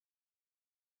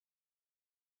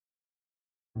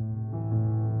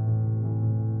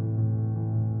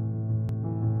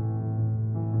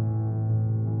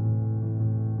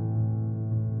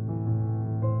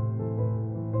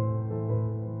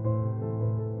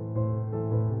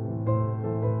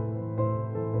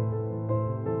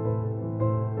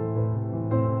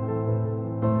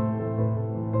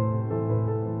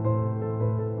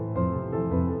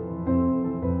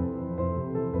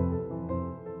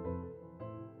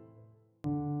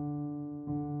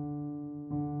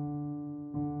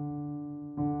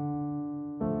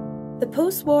The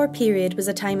post-war period was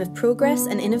a time of progress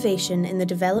and innovation in the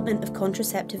development of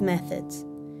contraceptive methods,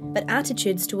 but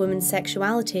attitudes to women's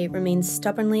sexuality remained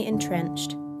stubbornly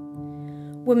entrenched.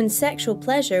 Women's sexual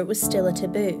pleasure was still a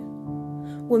taboo.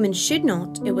 Women should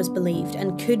not, it was believed,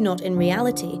 and could not in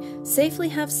reality, safely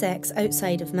have sex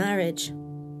outside of marriage.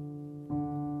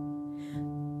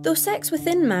 Though sex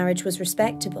within marriage was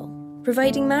respectable,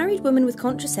 providing married women with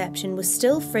contraception was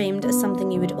still framed as something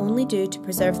you would only do to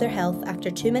preserve their health after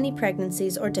too many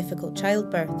pregnancies or difficult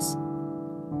childbirths.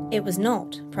 It was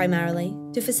not, primarily,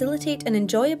 to facilitate an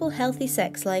enjoyable, healthy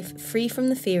sex life free from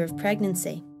the fear of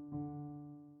pregnancy.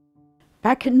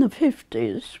 Back in the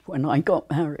 50s, when I got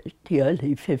married, the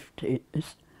early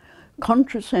 50s,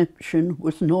 contraception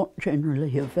was not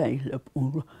generally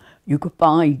available. You could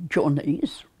buy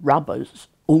johnnies, rubbers,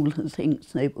 all the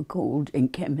things they were called in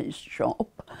chemist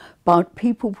shop, but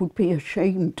people would be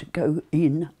ashamed to go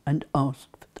in and ask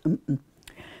for them.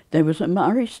 There was a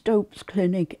Mary Stopes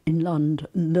clinic in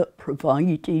London that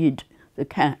provided the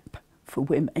cap for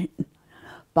women,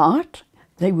 but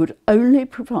they would only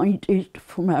provide it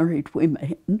for married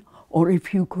women, or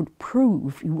if you could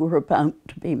prove you were about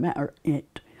to be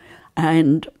married.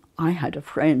 And I had a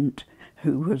friend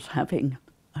who was having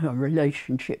a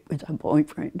relationship with her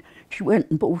boyfriend. She went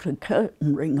and bought a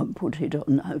curtain ring and put it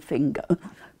on her finger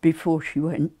before she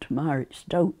went to Mary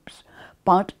Stopes.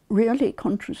 But really,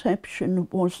 contraception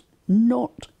was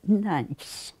not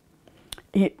nice.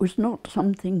 It was not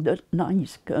something that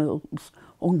nice girls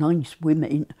or nice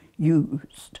women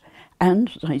used.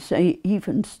 And as I say,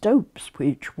 even Stopes,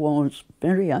 which was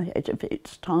very ahead of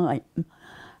its time,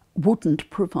 wouldn't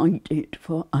provide it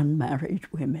for unmarried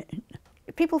women.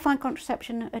 People find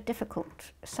contraception a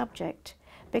difficult subject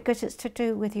because it's to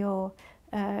do with your,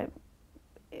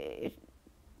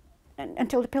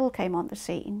 until the pill came on the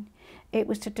scene, it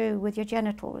was to do with your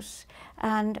genitals.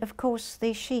 And of course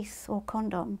the sheath or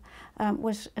condom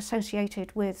was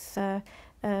associated with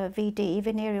VD,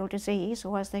 venereal disease,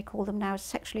 or as they call them now,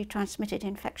 sexually transmitted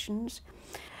infections.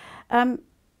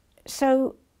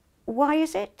 So why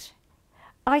is it?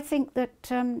 I think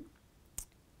that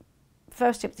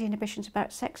first, it was the inhibitions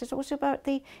about sex. It's also about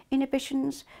the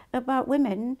inhibitions about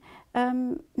women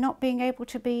not being able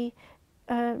to be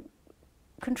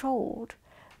controlled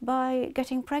by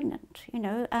getting pregnant, you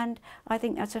know, and I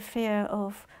think that's a fear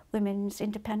of women's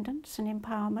independence and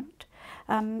empowerment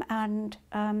and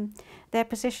their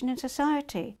position in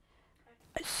society.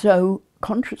 So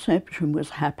contraception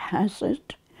was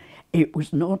haphazard. It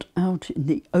was not out in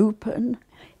the open.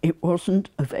 It wasn't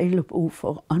available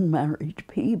for unmarried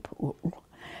people.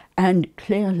 And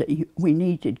clearly we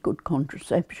needed good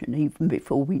contraception even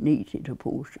before we needed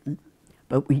abortion.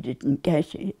 But we didn't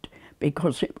get it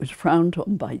because it was frowned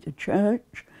on by the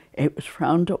church, it was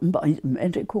frowned on by the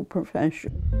medical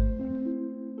profession.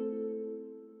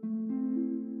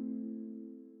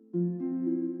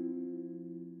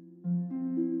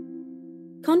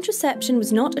 Contraception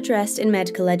was not addressed in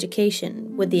medical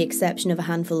education, with the exception of a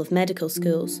handful of medical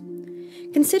schools.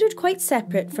 Considered quite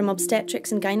separate from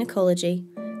obstetrics and gynecology,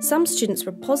 some students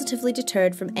were positively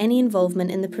deterred from any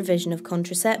involvement in the provision of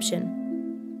contraception.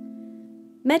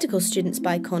 Medical students,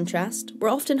 by contrast, were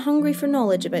often hungry for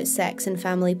knowledge about sex and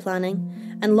family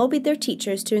planning and lobbied their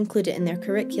teachers to include it in their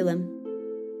curriculum.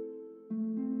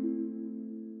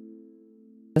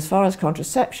 As far as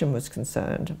contraception was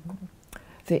concerned,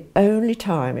 the only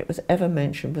time it was ever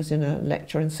mentioned was in a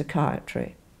lecture in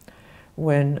psychiatry,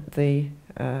 when the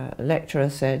lecturer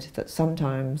said that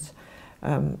sometimes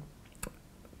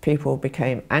people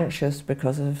became anxious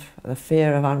because of the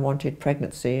fear of unwanted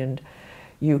pregnancy, and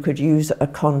you could use a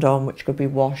condom which could be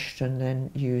washed and then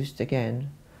used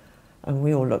again. And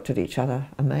we all looked at each other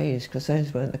amazed, because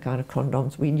those weren't the kind of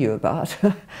condoms we knew about.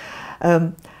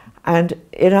 And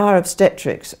in our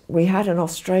obstetrics, we had an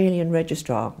Australian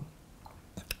registrar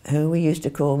who we used to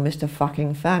call Mr.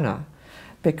 Fucking Fanner,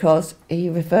 because he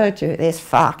referred to this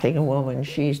fucking woman,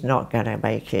 she's not going to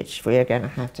make it, we're going to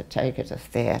have to take her to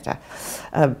theatre.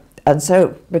 And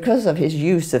so, because of his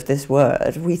use of this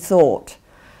word, we thought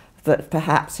that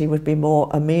perhaps he would be more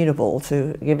amenable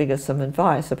to giving us some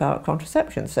advice about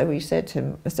contraception. So we said to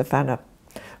him, Mr. Fanner,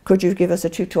 could you give us a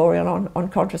tutorial on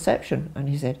contraception? And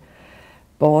he said,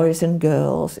 boys and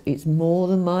girls, it's more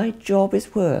than my job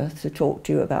is worth to talk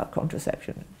to you about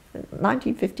contraception.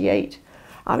 1958,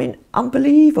 I mean,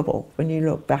 unbelievable when you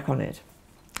look back on it.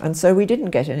 And so we didn't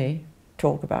get any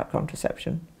talk about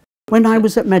contraception. When I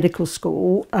was at medical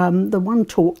school, the one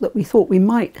talk that we thought we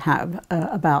might have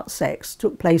about sex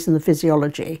took place in the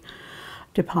physiology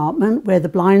department, where the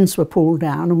blinds were pulled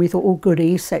down and we thought, oh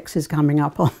goody, sex is coming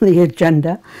up on the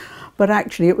agenda. But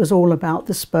actually it was all about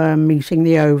the sperm meeting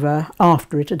the ova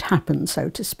after it had happened, so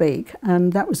to speak,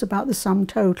 and that was about the sum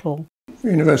total.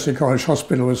 University College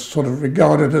Hospital was sort of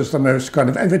regarded as the most kind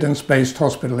of evidence-based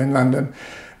hospital in London,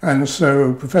 and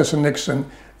so Professor Nixon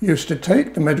used to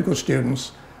take the medical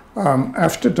students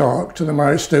after dark to the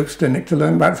Murray Stopes Clinic to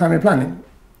learn about family planning,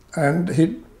 and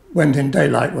he went in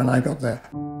daylight when I got there.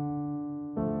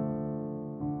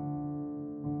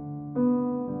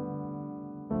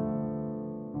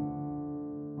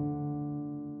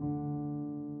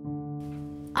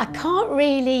 I can't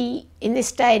really, in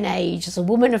this day and age, as a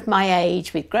woman of my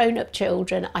age with grown-up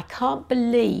children, I can't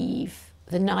believe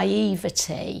the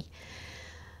naivety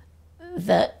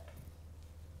that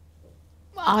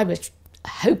I was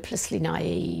hopelessly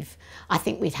naive. I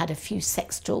think we'd had a few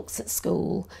sex talks at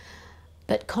school,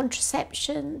 but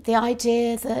contraception, the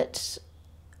idea that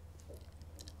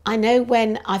I know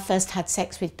when I first had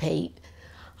sex with Pete,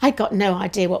 I got no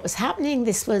idea what was happening.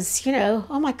 This was, you know,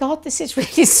 oh my God, this is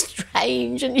really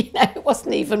strange. And, you know, it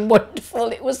wasn't even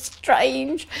wonderful, it was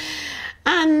strange.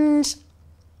 And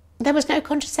there was no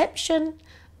contraception.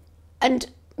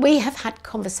 And we have had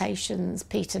conversations,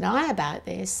 Pete and I, about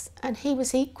this. And he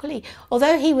was equally,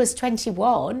 although he was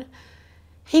 21,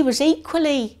 he was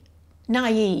equally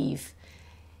naive.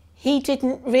 He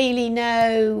didn't really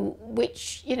know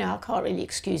which, you know, I can't really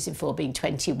excuse him for being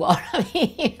 21. I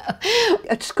mean, you know.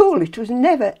 At school, it was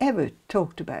never, ever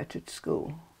talked about at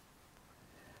school.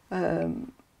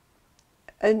 And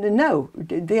no,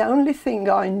 the only thing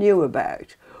I knew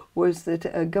about was that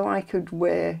a guy could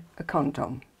wear a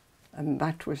condom, and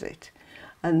that was it.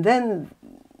 And then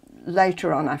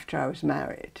later on, after I was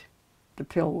married, the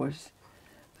pill was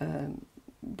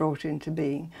brought into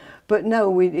being. But no,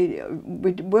 we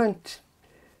weren't,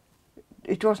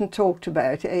 it wasn't talked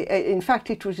about. In fact,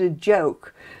 it was a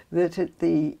joke that at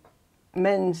the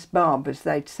men's barbers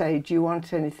they'd say, do you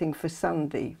want anything for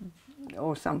Sunday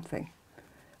or something?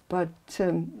 But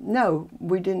no,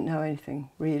 we didn't know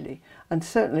anything really, and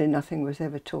certainly nothing was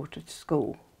ever taught at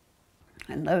school.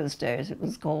 In those days it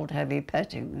was called heavy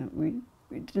petting.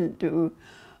 We didn't do,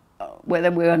 whether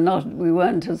we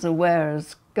weren't as aware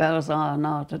as girls are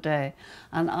now today.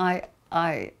 And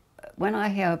when I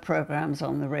hear programs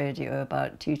on the radio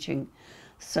about teaching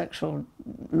sexual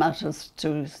matters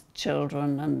to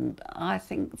children, and I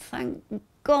think, thank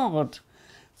God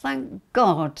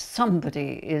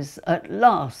somebody is at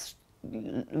last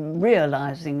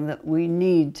realising that we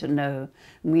need to know,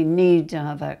 we need to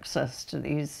have access to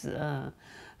these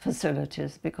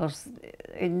facilities, because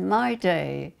in my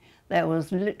day there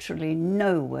was literally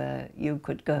nowhere you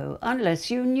could go unless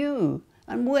you knew.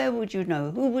 And where would you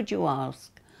know? Who would you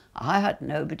ask? I had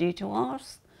nobody to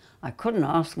ask. I couldn't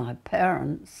ask my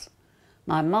parents.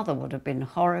 My mother would have been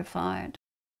horrified.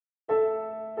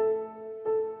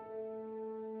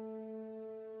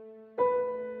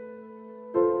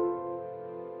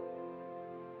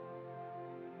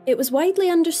 It was widely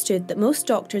understood that most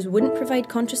doctors wouldn't provide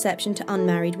contraception to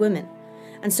unmarried women,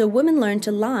 and so women learned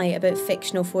to lie about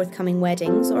fictional forthcoming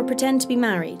weddings or pretend to be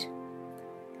married.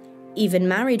 Even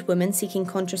married women seeking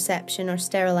contraception or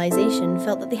sterilisation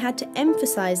felt that they had to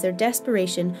emphasise their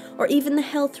desperation or even the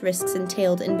health risks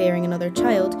entailed in bearing another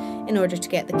child in order to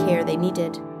get the care they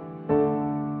needed.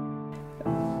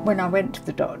 When I went to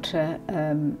the doctor,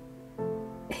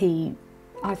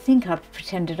 I think I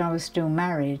pretended I was still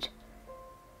married.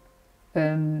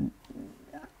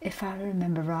 If I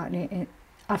remember rightly,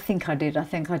 I think I did. I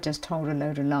think I just told a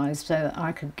load of lies so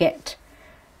I could get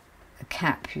a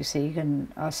cap, you see.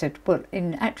 And I said, well,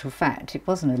 in actual fact, it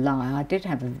wasn't a lie. I did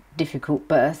have a difficult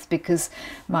birth because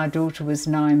my daughter was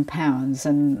 9 pounds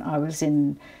and I was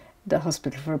in the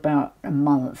hospital for about a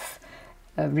month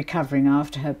recovering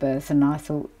after her birth. And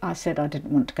I said I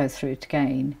didn't want to go through it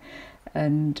again.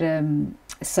 And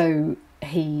so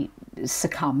he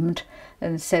succumbed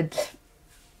and said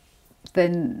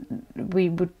then we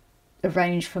would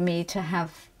arrange for me to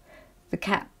have the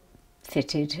cap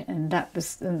fitted, and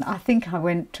I think I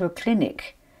went to a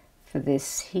clinic for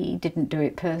this. He didn't do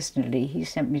it personally, he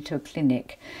sent me to a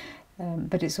clinic,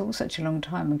 but it's all such a long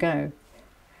time ago.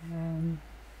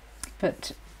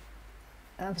 But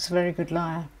I was a very good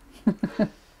liar.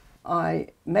 I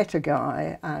met a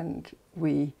guy and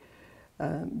we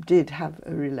did have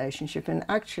a relationship, and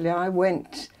actually I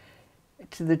went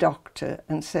to the doctor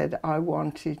and said I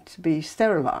wanted to be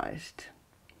sterilised,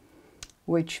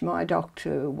 which my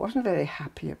doctor wasn't very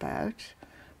happy about.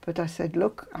 But I said,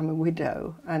 look, I'm a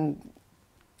widow and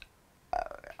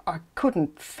I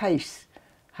couldn't face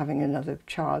having another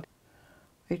child.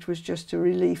 It was just a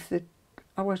relief that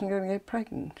I wasn't going to get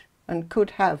pregnant and could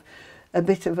have a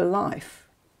bit of a life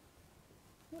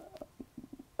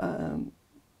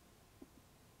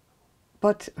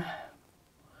But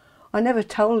I never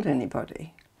told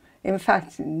anybody. In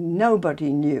fact,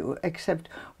 nobody knew except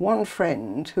one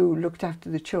friend who looked after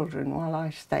the children while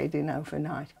I stayed in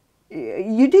overnight.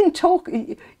 You didn't talk,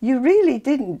 you really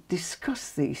didn't discuss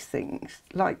these things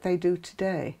like they do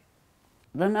today.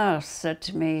 The nurse said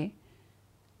to me,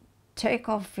 take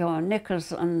off your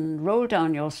knickers and roll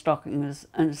down your stockings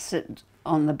and sit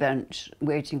on the bench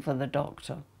waiting for the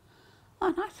doctor.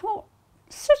 And I thought,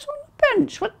 sit on the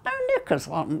bench with no knickers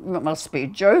on? You must be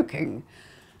joking.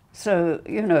 So,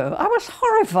 you know, I was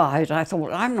horrified. I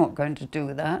thought, I'm not going to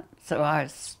do that. So I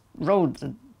rolled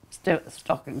the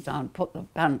stockings down, put the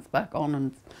pants back on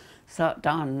and sat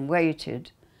down and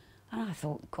waited. And I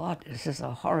thought, God, this is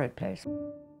a horrid place.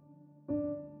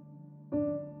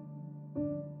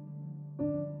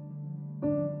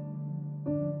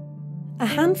 A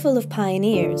handful of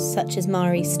pioneers, such as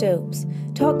Marie Stopes,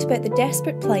 talked about the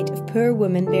desperate plight of poor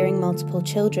women bearing multiple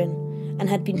children, and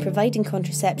had been providing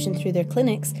contraception through their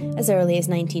clinics as early as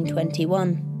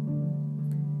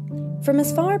 1921. From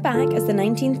as far back as the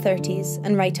 1930s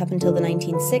and right up until the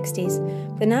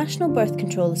 1960s, the National Birth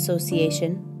Control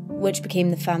Association, which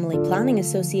became the Family Planning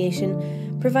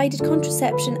Association, provided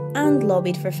contraception and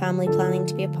lobbied for family planning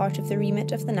to be a part of the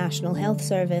remit of the National Health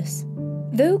Service.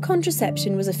 Though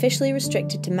contraception was officially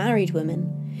restricted to married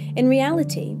women, in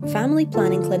reality, family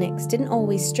planning clinics didn't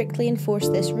always strictly enforce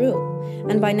this rule,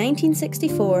 and by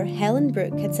 1964, Helen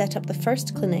Brooke had set up the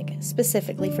first clinic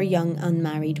specifically for young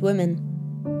unmarried women.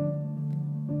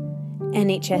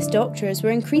 NHS doctors were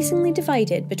increasingly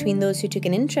divided between those who took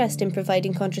an interest in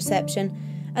providing contraception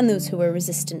and those who were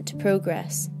resistant to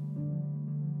progress.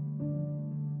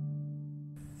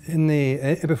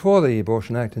 Before the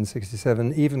Abortion Act in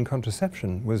 '67, even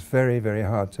contraception was very, very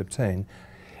hard to obtain.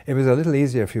 It was a little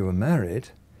easier if you were married,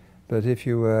 but if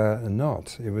you were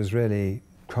not, it was really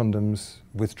condoms,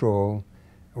 withdrawal,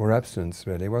 or abstinence,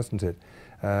 really, wasn't it?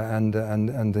 And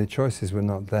the choices were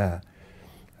not there.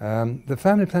 The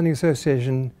Family Planning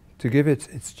Association, to give it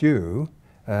its due,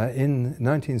 in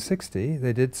 1960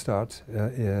 they did start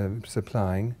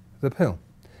supplying the pill,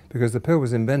 because the pill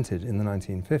was invented in the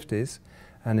 1950s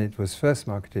and it was first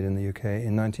marketed in the UK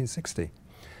in 1960.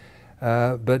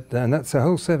 And that's a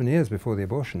whole 7 years before the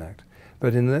Abortion Act.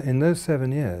 But in those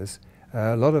 7 years,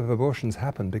 a lot of abortions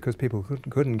happened because people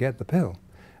couldn't get the pill,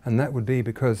 and that would be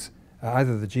because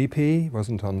either the GP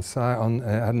wasn't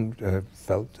hadn't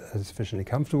felt sufficiently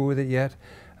comfortable with it yet,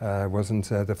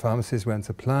 the pharmacists weren't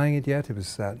supplying it yet. It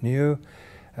was that new.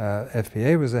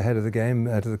 FPA was ahead of the game,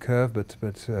 ahead of the curve, but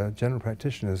general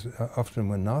practitioners often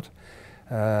were not.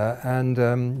 There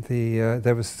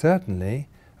was certainly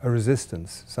a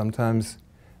resistance, sometimes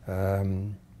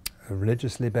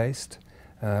religiously based,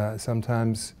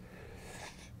 sometimes,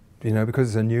 you know, because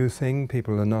it's a new thing,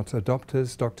 people are not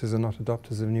adopters, doctors are not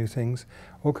adopters of new things,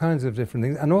 all kinds of different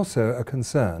things, and also a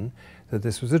concern that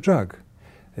this was a drug.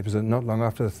 It was not long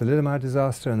after the thalidomide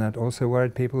disaster, and that also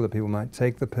worried people, that people might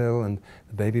take the pill and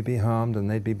the baby be harmed and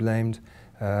they'd be blamed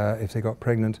if they got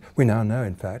pregnant. We now know,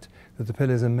 in fact, that the pill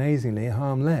is amazingly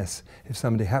harmless if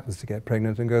somebody happens to get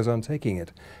pregnant and goes on taking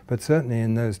it. But certainly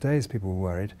in those days people were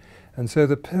worried. And so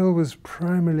the pill was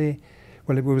primarily,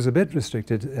 well, it was a bit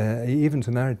restricted even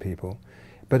to married people,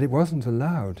 but it wasn't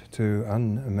allowed to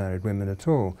unmarried women at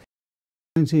all.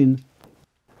 In the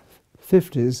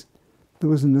 1950s, there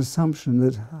was an assumption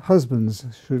that husbands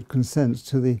should consent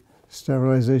to the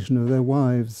sterilization of their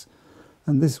wives,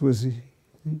 and this was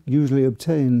usually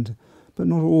obtained, but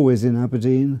not always in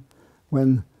Aberdeen,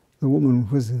 when the woman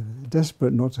was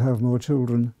desperate not to have more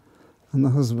children and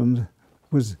the husband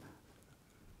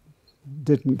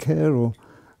didn't care or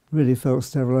really felt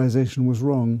sterilization was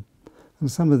wrong. And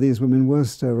some of these women were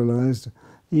sterilized,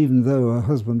 even though her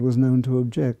husband was known to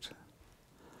object.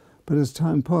 But as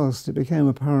time passed, it became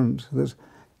apparent that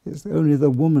it's only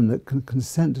the woman that can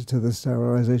consent to the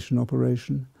sterilization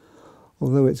operation,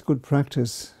 although it's good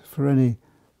practice for any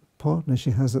partner she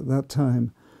has at that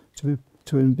time to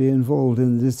be involved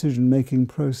in the decision-making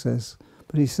process,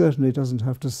 but he certainly doesn't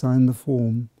have to sign the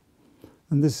form.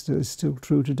 And this is still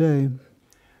true today.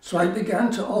 So I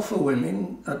began to offer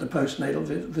women at the postnatal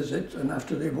visit and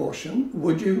after the abortion,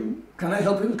 can I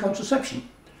help you with contraception?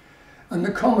 And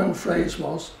the common phrase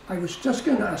was, I was just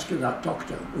going to ask you that,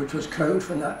 doctor, which was code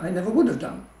for that I never would have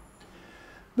done.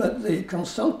 But the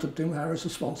consultant whom I was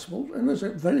responsible, and was a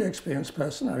very experienced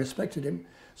person, I respected him,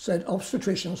 said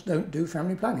obstetricians don't do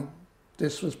family planning.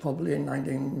 This was probably in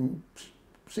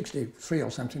 1963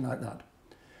 or something like that.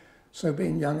 So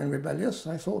being young and rebellious,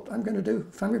 I thought, I'm going to do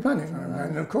family planning.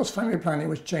 And of course, family planning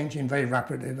was changing very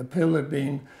rapidly. The pill had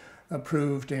been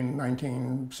approved in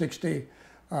 1960.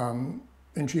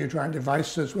 Intrauterine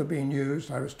devices were being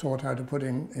used. I was taught how to put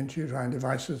in intrauterine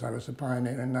devices. I was a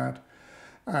pioneer in that.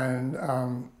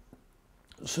 And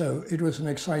so it was an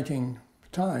exciting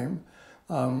time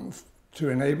to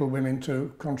enable women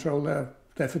to control their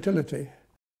fertility.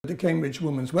 The Cambridge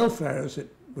Women's Welfare, as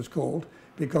it was called,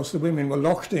 because the women were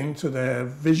locked into their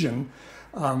vision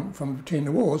from between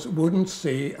the wars, wouldn't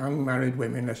see unmarried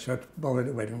women unless they had borrowed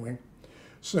a wedding ring.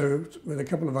 So with a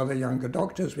couple of other younger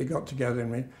doctors, we got together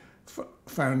and we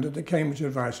founded the Cambridge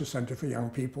Advisory Centre for Young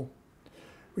People.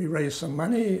 We raised some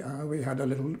money. We had a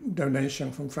little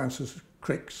donation from Francis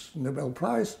Crick's Nobel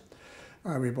Prize.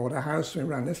 We bought a house, we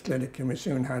ran this clinic, and we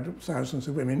soon had thousands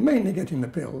of women, mainly getting the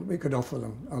pill. We could offer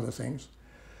them other things.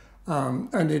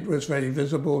 And it was very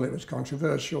visible, it was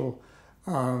controversial.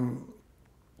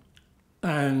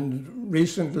 And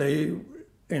recently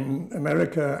in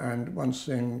America and once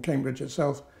in Cambridge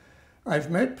itself, I've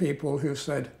met people who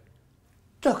said,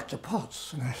 "Dr.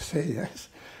 Potts," and I say yes.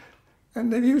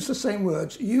 And they've used the same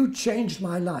words, "You changed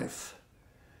my life,"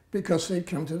 because they'd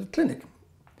come to the clinic.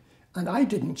 And I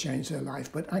didn't change their life,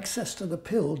 but access to the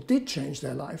pill did change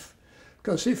their life.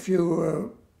 Because if you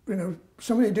were,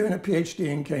 somebody doing a PhD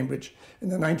in Cambridge in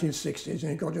the 1960s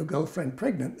and you got your girlfriend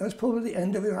pregnant, that's probably the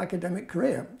end of your academic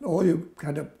career. Or you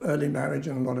had an early marriage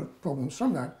and a lot of problems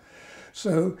from that.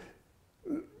 So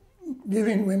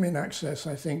giving women access,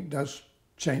 I think, does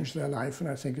change their life, and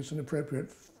I think it's an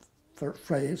appropriate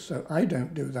phrase. So I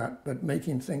don't do that, but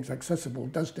making things accessible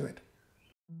does do it.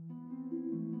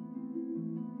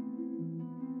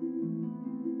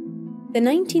 The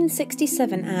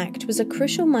 1967 Act was a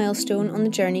crucial milestone on the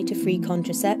journey to free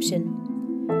contraception.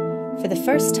 For the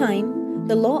first time,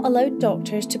 the law allowed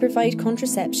doctors to provide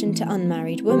contraception to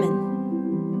unmarried women.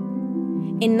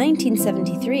 In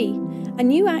 1973, a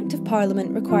new Act of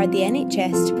Parliament required the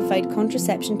NHS to provide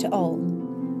contraception to all,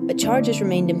 but charges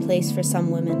remained in place for some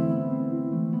women.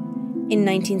 In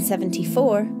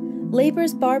 1974,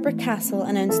 Labour's Barbara Castle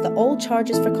announced that all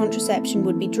charges for contraception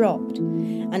would be dropped,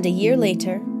 and a year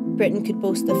later, Britain could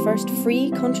boast the first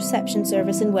free contraception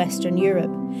service in Western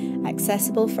Europe,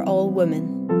 accessible for all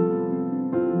women.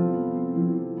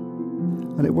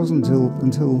 And it wasn't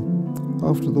until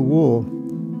after the war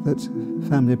that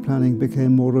family planning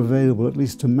became more available, at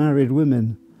least to married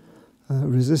women.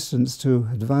 Resistance to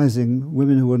advising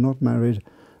women who were not married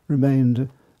remained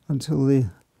until the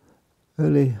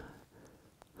early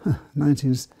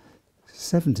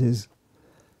 1970s.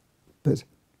 But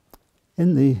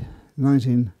in the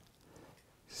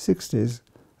 1960s,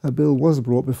 a bill was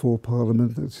brought before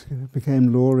Parliament that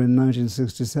became law in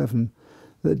 1967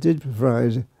 that did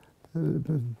provide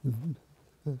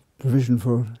provision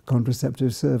for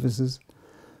contraceptive services.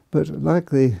 But like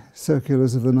the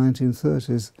circulars of the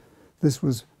 1930s, this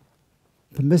was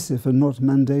permissive and not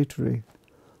mandatory.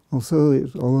 Although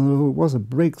it was a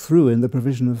breakthrough in the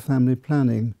provision of family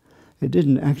planning, it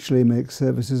didn't actually make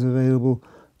services available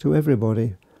to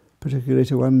everybody, particularly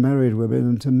to unmarried women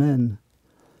and to men.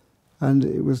 And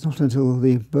it was not until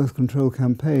the birth control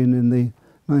campaign in the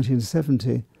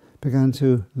 1970 began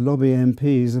to lobby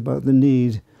MPs about the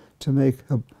need to make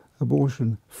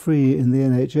abortion free in the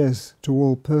NHS to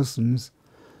all persons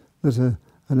that an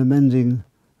amending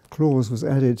clause was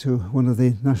added to one of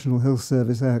the National Health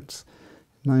Service Acts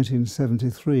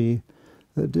 1973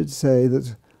 that did say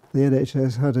that the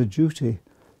NHS had a duty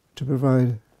to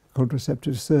provide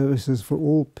contraceptive services for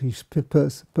all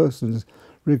persons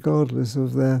regardless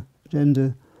of their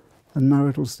gender and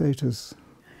marital status.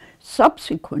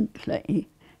 Subsequently,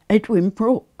 Edwin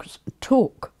Brooks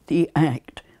took the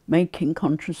Act making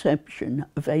contraception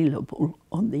available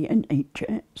on the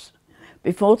NHS.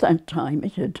 Before that time,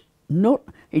 it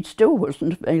still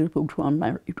wasn't available to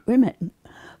unmarried women,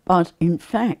 but in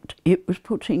fact, it was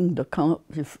putting the cart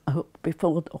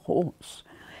before the horse.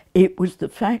 It was the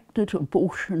fact that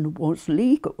abortion was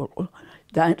legal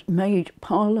that made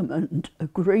Parliament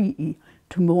agree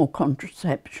to more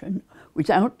contraception.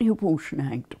 Without the Abortion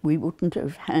Act, we wouldn't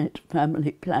have had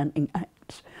family planning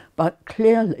acts, but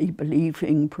clearly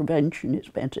believing prevention is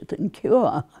better than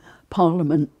cure,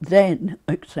 Parliament then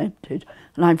accepted,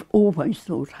 and I've always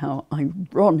thought how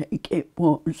ironic it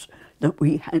was that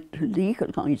we had to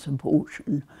legalise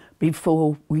abortion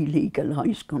before we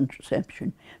legalised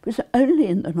contraception. It was only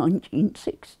in the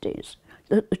 1960s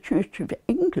that the Church of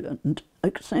England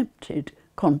accepted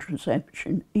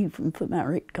contraception even for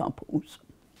married couples.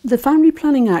 The Family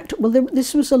Planning Act, well,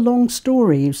 this was a long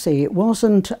story, you see. It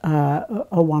wasn't a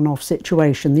one-off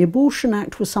situation. The Abortion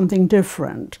Act was something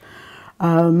different.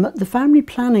 The Family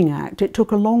Planning Act, it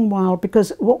took a long while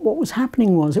because what was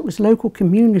happening was it was local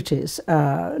communities,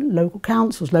 local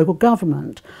councils, local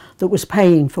government that was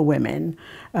paying for women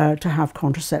to have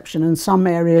contraception. In some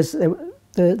areas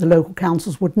the local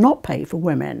councils would not pay for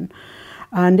women.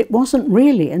 And it wasn't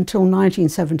really until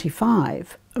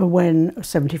 1975, when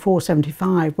 74,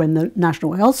 75, when the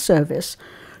National Health Service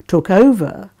took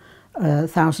over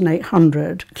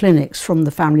 1,800 clinics from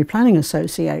the Family Planning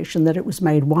Association that it was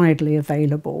made widely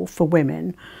available for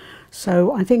women.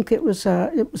 So I think it was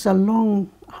a long,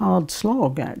 hard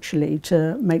slog actually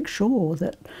to make sure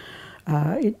that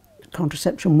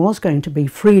contraception was going to be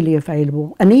freely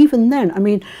available. And even then, I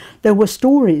mean, there were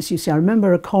stories, you see. I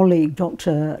remember a colleague,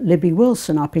 Dr. Libby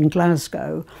Wilson, up in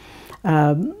Glasgow.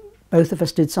 Both of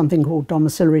us did something called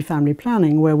domiciliary family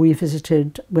planning, where we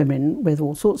visited women with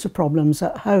all sorts of problems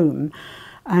at home,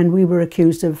 and we were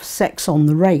accused of sex on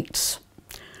the rates.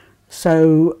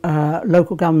 So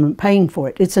local government paying for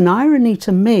it. It's an irony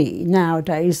to me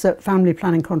nowadays that family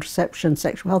planning, contraception,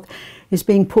 sexual health is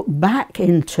being put back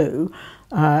into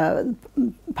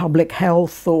public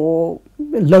health or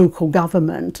local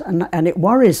government, and it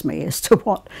worries me as to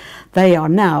what they are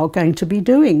now going to be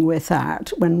doing with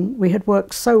that when we had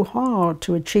worked so hard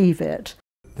to achieve it.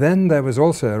 Then there was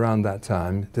also around that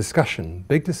time discussion,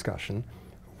 big discussion,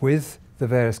 with the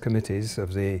various committees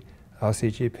of the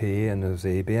RCGP and of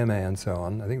the BMA and so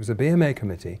on. I think it was the BMA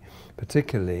committee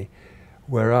particularly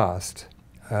were asked,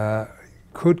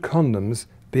 could condoms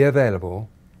be available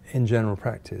in general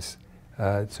practice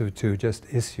to just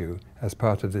issue as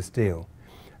part of this deal.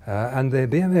 And the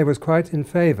BMA was quite in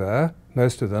favour,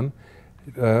 most of them,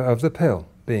 of the pill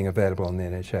being available on the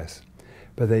NHS.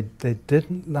 But they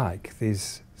didn't like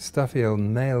these stuffy old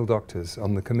male doctors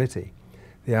on the committee,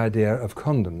 the idea of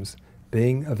condoms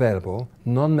being available,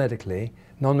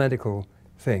 non-medical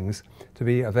things, to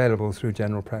be available through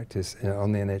general practice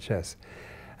on the NHS.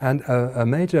 And a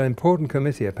major important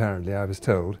committee, apparently, I was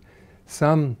told,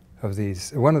 one of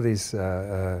these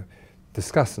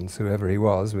discussants, whoever he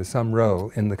was, with some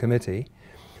role in the committee,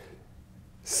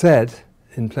 said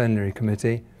in plenary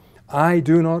committee, "I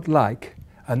do not like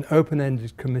an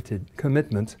open-ended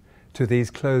commitment to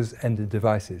these closed-ended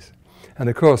devices." And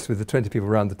of course, with the 20 people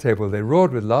around the table, they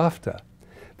roared with laughter.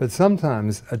 But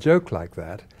sometimes a joke like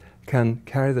that can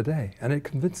carry the day, and it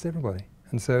convinced everybody.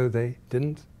 And so they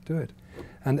didn't do it.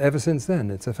 And ever since then,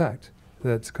 it's a fact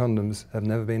that condoms have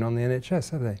never been on the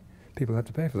NHS, have they? People have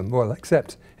to pay for them, well,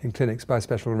 except in clinics by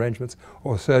special arrangements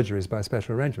or surgeries by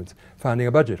special arrangements, finding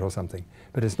a budget or something.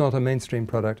 But it's not a mainstream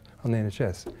product on the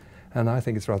NHS. And I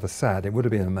think it's rather sad. It would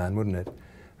have been a man, wouldn't it,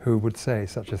 who would say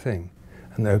such a thing,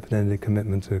 an open-ended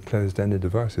commitment to closed-ended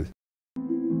devices.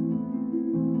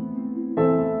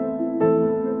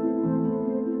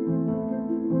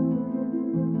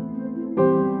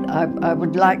 I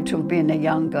would like to have been a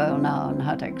young girl now and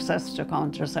had access to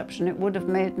contraception. It would have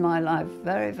made my life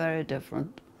very, very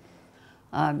different.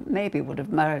 I maybe would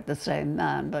have married the same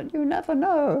man, but you never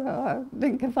know. I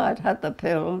think if I'd had the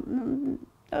pill,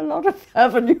 a lot of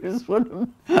avenues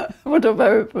would have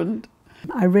opened.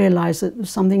 I realised that there was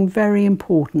something very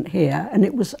important here, and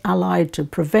it was allied to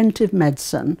preventive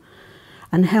medicine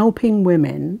and helping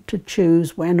women to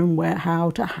choose when and where, how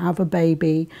to have a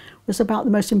baby was about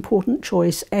the most important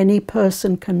choice any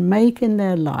person can make in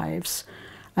their lives.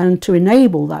 And to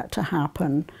enable that to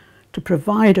happen, to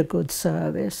provide a good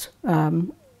service,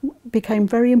 became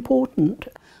very important.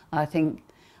 I think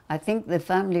the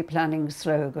family planning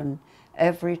slogan,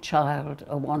 "Every child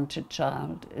a wanted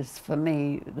child," is for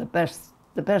me the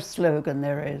best slogan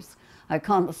there is. I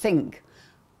can't think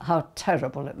how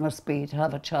terrible it must be to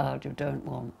have a child you don't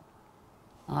want.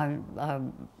 I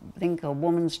think a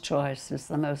woman's choice is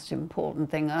the most important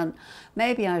thing. And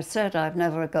maybe I said I'd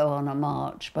never go on a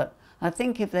march, but I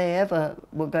think if they ever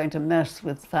were going to mess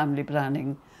with family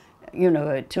planning, you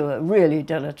know, to a really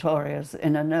deleterious,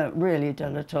 in a really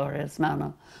deleterious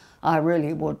manner, I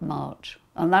really would march.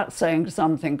 And that's saying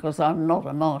something, because I'm not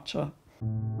a marcher.